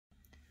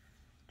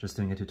just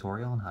doing a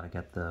tutorial on how to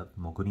get the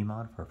Moguri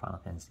mod for Final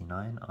Fantasy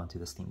IX onto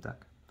the Steam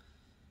Deck.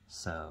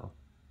 So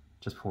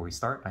just before we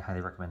start, I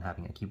highly recommend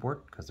having a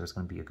keyboard because there's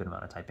going to be a good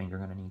amount of typing you're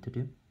going to need to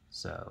do.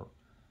 So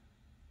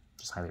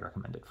just highly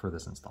recommend it for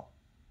this install.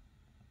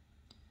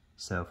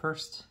 So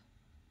first,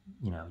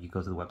 you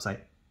go to the website,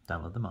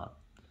 download the mod.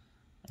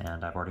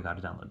 And I've already got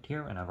it downloaded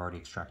here, and I've already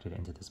extracted it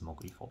into this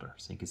Moguri folder.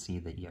 So you can see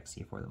the exe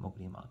for the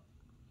Moguri mod.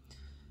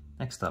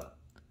 Next up,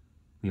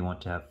 we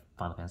want to have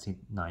Final Fantasy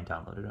IX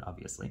downloaded,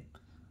 obviously.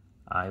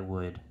 I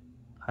would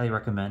highly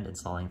recommend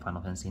installing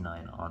Final Fantasy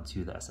IX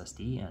onto the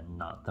SSD and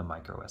not the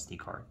MicroSD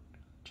card.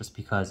 Just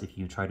because if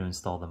you try to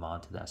install the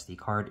mod to the SD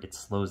card, it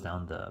slows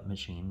down the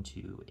machine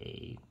to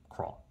a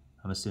crawl.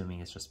 I'm assuming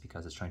it's just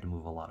because it's trying to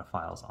move a lot of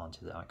files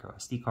onto the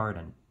MicroSD card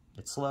and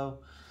it's slow,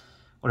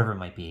 whatever it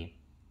might be.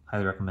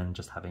 Highly recommend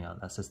just having it on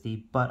the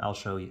SSD, but I'll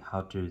show you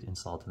how to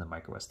install it to the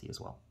MicroSD as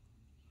well.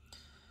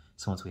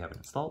 So once we have it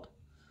installed,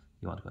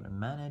 you want to go to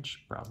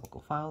Manage, Browse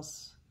Local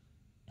Files,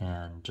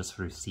 and just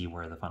sort of see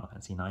where the Final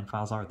Fantasy IX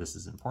files are. This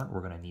is important.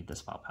 We're going to need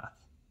this file path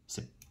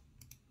soon.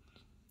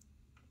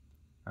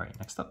 All right,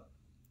 next up,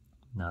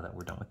 now that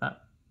we're done with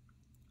that,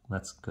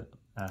 let's go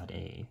add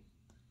a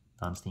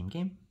non-Steam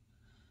game.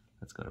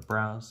 Let's go to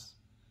Browse.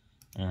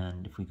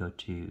 And if we go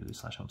to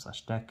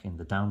 /home/deck in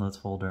the downloads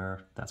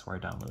folder, that's where I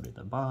downloaded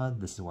the mod.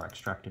 This is where I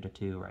extracted it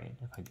to, right?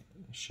 If I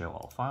show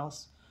all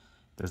files,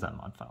 there's that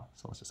mod file.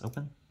 So let's just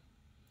open.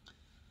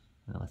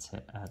 And then let's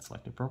hit add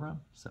selected program.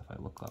 So if I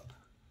look up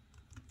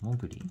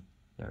Moguri,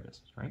 there it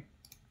is, right?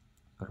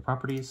 Go to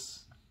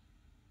properties,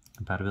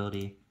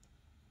 compatibility,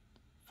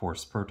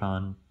 force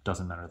proton,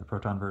 doesn't matter the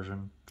proton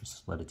version,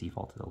 just let it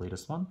default to the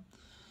latest one.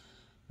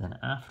 Then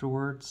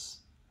afterwards,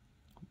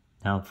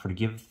 now to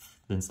give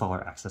the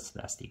installer access to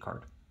the SD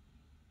card.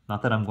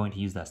 Not that I'm going to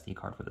use the SD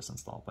card for this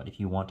install, but if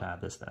you want to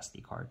add this to the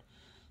SD card,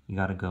 you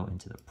got to go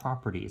into the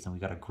properties and we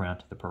got to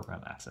grant the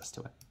program access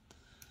to it.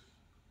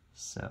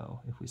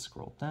 So if we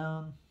scroll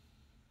down,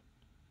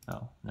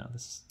 oh no,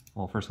 this is,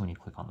 well, first we need to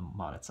click on the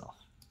mod itself.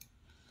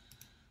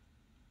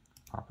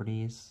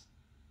 Properties.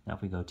 Now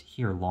if we go to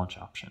here, launch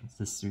options,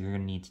 you're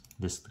going to need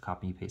this to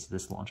copy and paste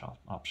this launch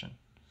option.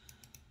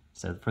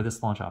 So for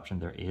this launch option,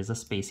 there is a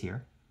space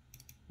here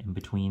in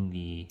between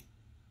the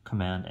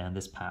command and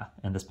this path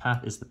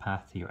is the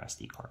path to your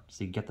SD card.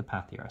 So you get the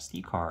path to your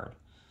SD card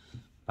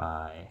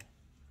by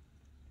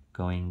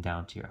going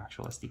down to your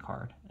actual SD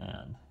card,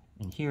 and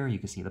in here you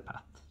can see the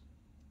path.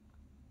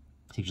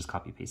 So you just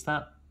copy paste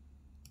that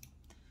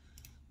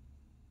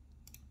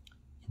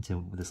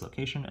into this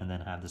location, and then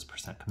have this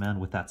 % command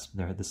with that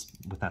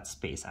with that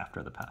space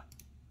after the path.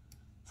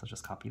 So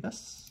just copy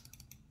this,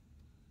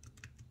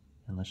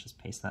 and let's just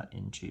paste that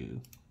into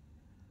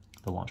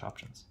the launch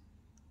options,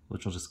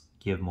 which will just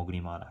give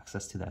Moguri mod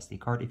access to the SD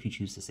card if you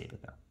choose to save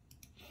it there.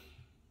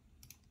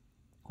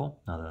 Cool,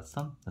 now that that's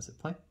done, let's hit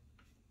play.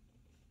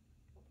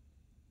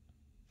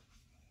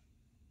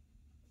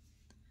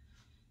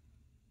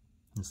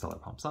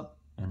 Installer prompts up,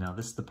 and now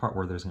this is the part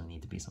where there's going to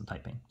need to be some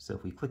typing. So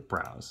if we click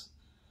browse,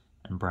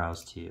 and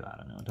browse to, I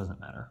don't know, it doesn't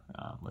matter.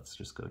 Let's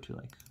just go to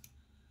like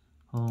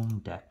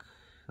home, deck,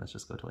 let's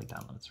just go to like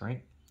downloads,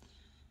 right?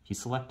 If you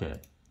select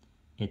it,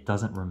 it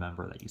doesn't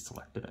remember that you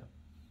selected it.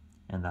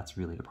 And that's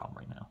really the problem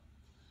right now.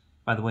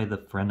 By the way,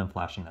 the random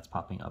flashing that's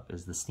popping up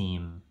is the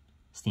Steam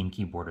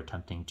keyboard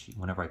attempting to,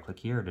 whenever I click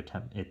here,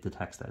 it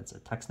detects that it's a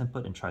text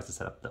input and tries to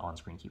set up the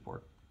on-screen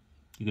keyboard.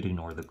 You could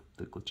ignore the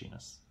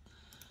glitchiness.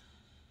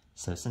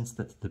 So since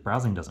the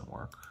browsing doesn't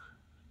work,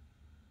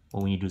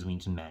 what we need to do is we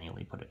need to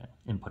manually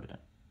input it in.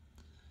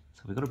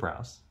 So if we go to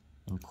browse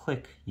and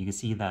click, you can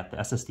see that the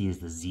SSD is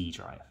the Z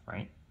drive,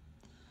 right?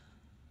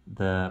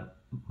 The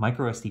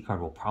microSD card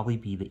will probably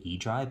be the E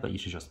drive, but you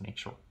should just make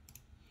sure.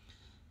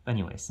 But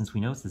anyway, since we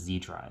know it's the Z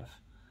drive,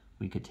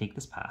 we could take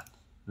this path,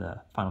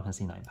 the Final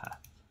Fantasy IX path,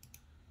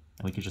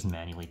 and we could just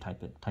manually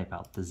type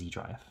out the Z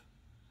drive,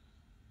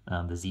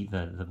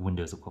 the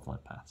Windows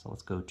equivalent path. So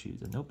let's go to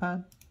the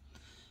notepad,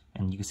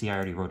 and you can see I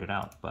already wrote it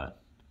out,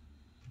 but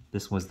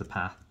this was the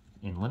path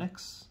in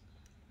Linux,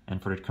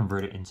 and for it to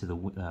convert it into the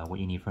what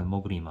you need for the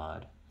Moguri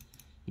mod,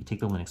 you take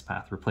the Linux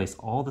path, replace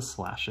all the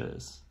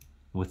slashes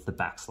with the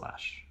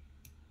backslash,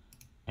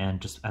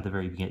 and just at the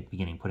very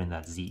beginning put in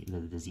that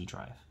the Z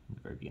drive in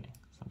the very beginning.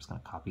 So I'm just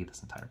going to copy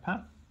this entire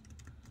path,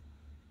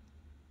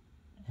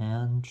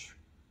 and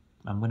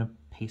I'm going to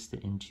paste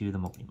it into the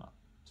Moguri mod.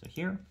 So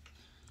here,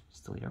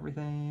 just delete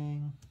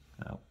everything.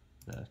 Oh,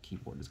 the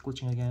keyboard is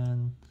glitching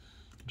again.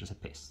 Just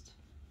hit paste.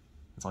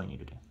 That's all you need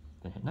to do.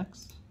 Then hit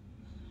next,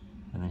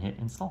 and then hit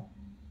install,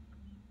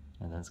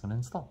 and then it's going to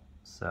install.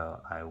 So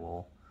I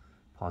will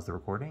pause the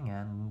recording,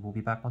 and we'll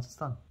be back once it's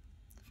done.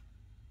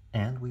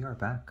 And we are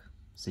back.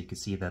 So you can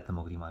see that the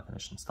Moguri mod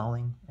finished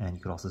installing, and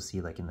you could also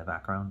see, like in the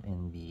background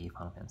in the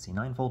Final Fantasy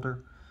IX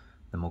folder,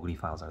 the Moguri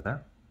files are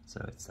there.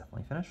 So it's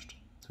definitely finished.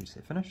 So we just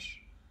hit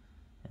finish,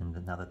 and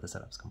then now that the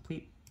setup's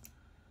complete,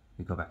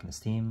 we go back into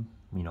Steam.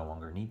 We no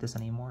longer need this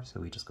anymore, so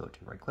we just go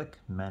to right-click,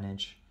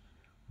 manage,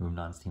 remove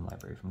non-Steam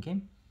library from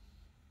game,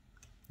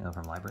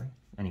 from library,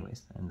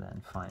 anyways, and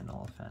then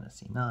Final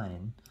Fantasy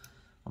IX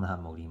on the have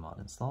Moguri mod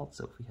installed.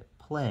 So if we hit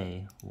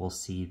play, we'll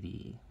see.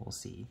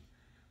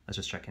 Let's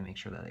just check and make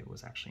sure that it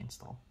was actually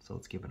installed. So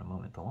let's give it a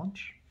moment to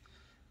launch,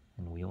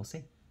 and we will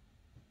see.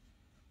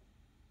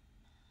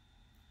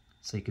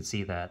 So you can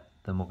see that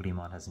the Moguri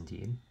mod has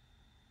indeed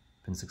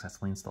been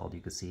successfully installed. You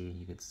could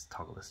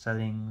toggle the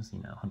settings,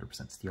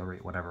 100% steal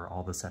rate, whatever,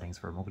 all the settings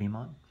for Moguri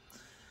mod.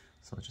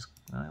 So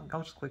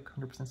I'll just click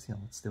 100% steal.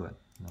 Let's do it.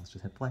 And let's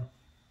just hit play,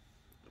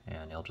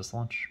 and it'll just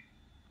launch.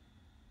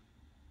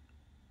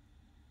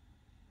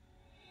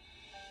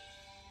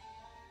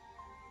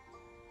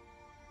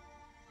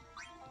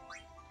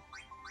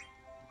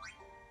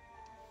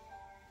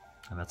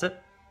 And that's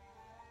it.